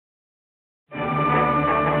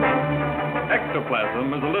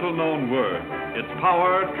Ectoplasm is a little-known word. Its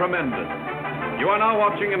power, tremendous. You are now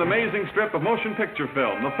watching an amazing strip of motion picture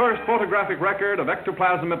film, the first photographic record of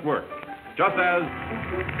ectoplasm at work. Just as...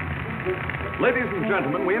 Ladies and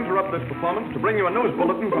gentlemen, we interrupt this performance to bring you a news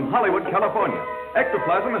bulletin from Hollywood, California.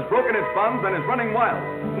 Ectoplasm has broken its bonds and is running wild.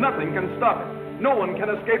 Nothing can stop it. No one can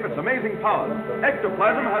escape its amazing powers.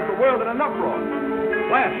 Ectoplasm has the world in an uproar.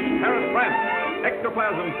 Flash, Paris, France.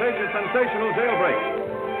 Ectoplasm stages sensational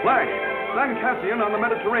jailbreak. Flash, San Cassian on the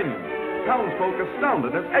Mediterranean. Townsfolk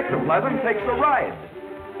astounded as ectoplasm takes a ride.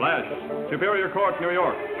 Flash, Superior Court, New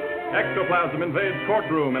York. Ectoplasm invades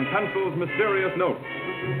courtroom and pencils mysterious note.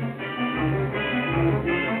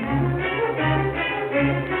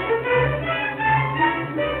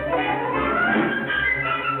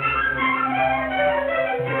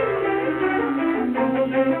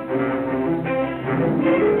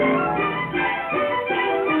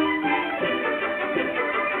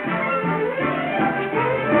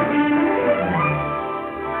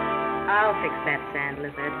 I'll fix that sand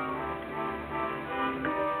lizard.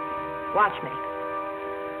 Watch me.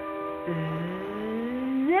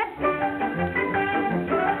 Zip.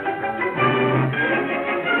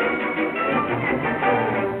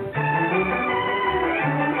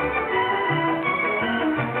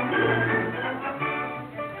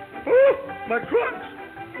 Oh, my trunks!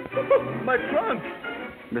 My trunks!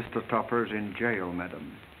 Mr. Topper's in jail,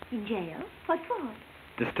 madam. In jail? What for?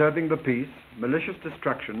 Disturbing the peace, malicious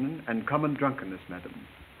destruction, and common drunkenness, madam.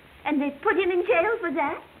 And they put him in jail for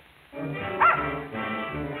that?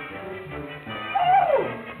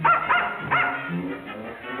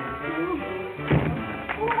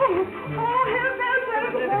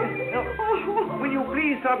 Will you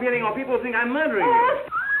please stop yelling or people think I'm murdering you?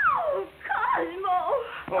 Oh,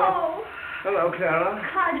 Cosmo. Oh. Hello, Clara.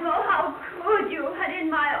 Cosmo, how could you? And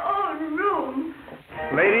in my own room.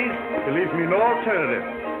 Ladies, there leaves me no alternative.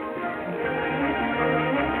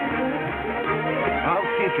 I'll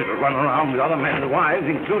teach you to run around with other men's wives,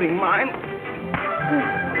 including mine.